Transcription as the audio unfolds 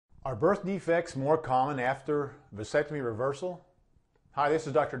Are birth defects more common after vasectomy reversal? Hi, this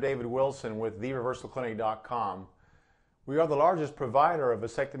is Dr. David Wilson with thereversalclinic.com. We are the largest provider of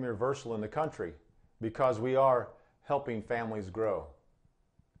vasectomy reversal in the country because we are helping families grow.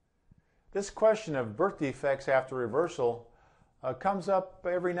 This question of birth defects after reversal comes up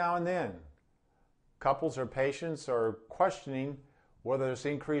every now and then. Couples or patients are questioning whether there's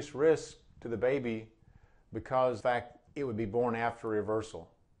increased risk to the baby because, in fact, it would be born after reversal.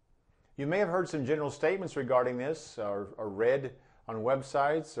 You may have heard some general statements regarding this or read on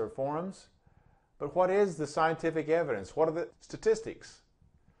websites or forums, but what is the scientific evidence? What are the statistics?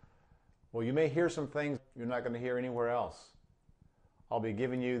 Well, you may hear some things you're not going to hear anywhere else. I'll be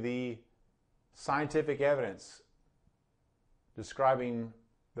giving you the scientific evidence describing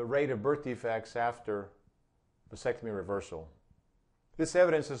the rate of birth defects after vasectomy reversal. This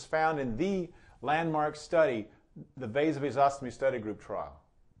evidence is found in the landmark study, the Vasectomy Study Group trial.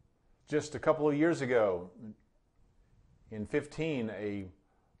 Just a couple of years ago, in 2015, a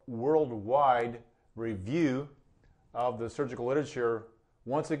worldwide review of the surgical literature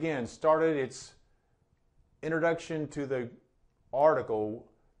once again started its introduction to the article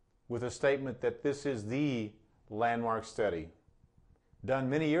with a statement that this is the landmark study. Done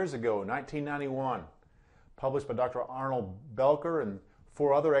many years ago, 1991, published by Dr. Arnold Belker and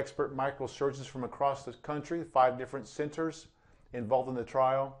 4 other expert microsurgeons from across the country, 5 different centers involved in the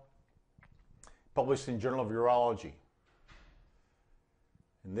trial, published in Journal of Urology.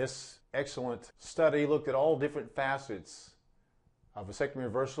 And this excellent study looked at all different facets of vasectomy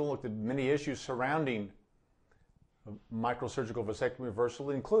reversal, looked at many issues surrounding microsurgical vasectomy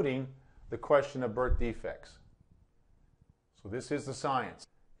reversal, including the question of birth defects. So this is the science.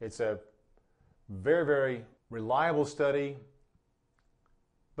 It's a very, very reliable study,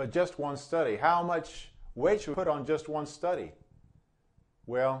 but just one study. How much weight should we put on just one study?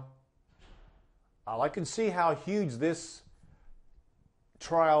 Well, I can see how huge this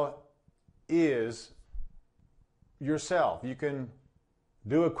trial is yourself. You can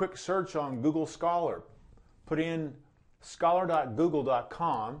do a quick search on Google Scholar. Put in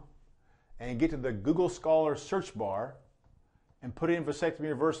scholar.google.com and get to the Google Scholar search bar and put in vasectomy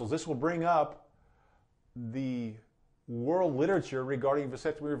reversals. This will bring up the world literature regarding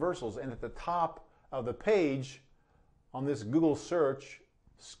vasectomy reversals. And at the top of the page on this Google search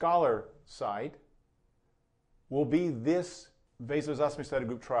Scholar site will be this Vasectomy Study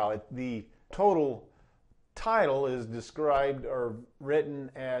Group trial. The total title is described or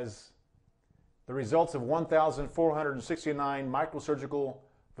written as the results of 1,469 microsurgical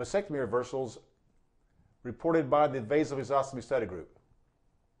vasectomy reversals reported by the Vasectomy Study Group.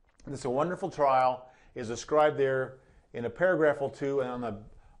 This is a wonderful trial. Is described there in a paragraph or two, and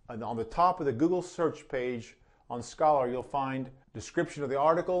on the top of the Google search page on Scholar, you'll find description of the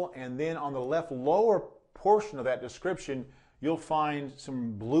article, and then on the left lower portion of that description, you'll find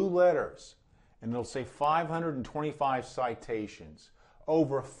some blue letters, and it'll say 525 citations.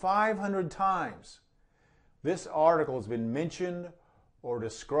 Over 500 times, this article has been mentioned or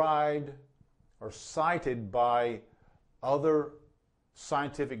described or cited by other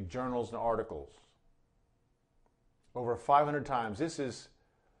scientific journals and articles. Over 500 times. This is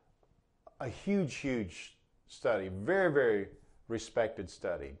a huge, huge study. Very, very respected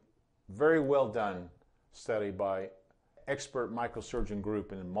study. Very well done study by expert microsurgeon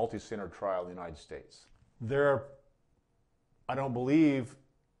group in a multi-center trial in the United States. There, I don't believe,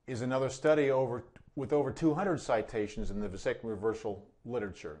 is another study with over 200 citations in the vasectomy reversal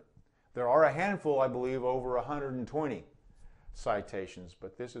literature. There are a handful, I believe, over 120 citations,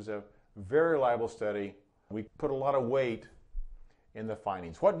 but this is a very reliable study. We put a lot of weight in the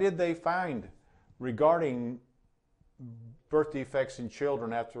findings. What did they find regarding birth defects in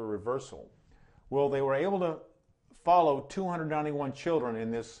children after reversal? Well, they were able to follow 291 children in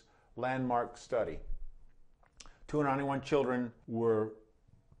this landmark study. 291 children were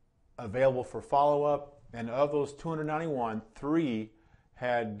available for follow-up, and of those 291, 3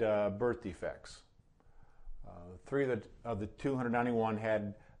 had birth defects. 3 of the 291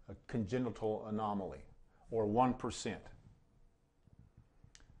 had a congenital anomaly, or 1%.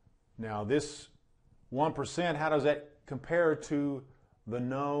 Now this 1%, how does that compare to the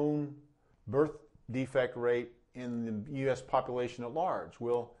known birth defect rate in the U.S. population at large?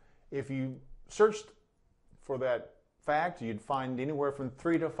 Well, if you searched for that fact, you'd find anywhere from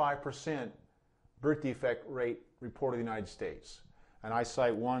 3 to 5% birth defect rate reported in the United States. And I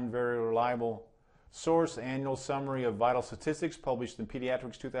cite one very reliable source, Annual Summary of Vital Statistics, published in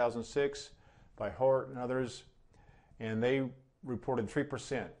Pediatrics 2006 by Hort and others, and they reported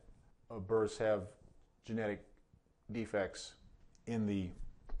 3% of births have genetic defects in the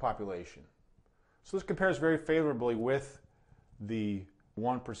population. So this compares very favorably with the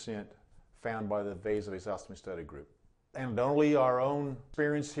 1% found by the Vasectomy Study Group. Anecdotally, our own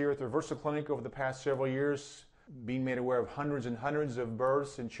experience here at the Reversal Clinic over the past several years, being made aware of hundreds and hundreds of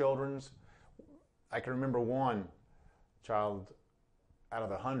births in children's. I can remember one child out of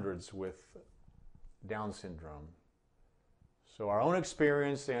the hundreds with Down syndrome. So our own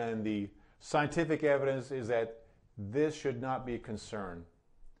experience and the scientific evidence is that this should not be a concern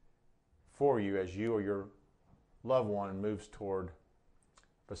for you as you or your loved one moves toward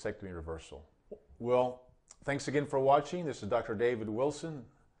vasectomy reversal. Well, thanks again for watching. This is Dr. David Wilson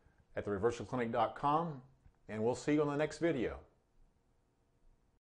at thereversalclinic.com, and we'll see you on the next video.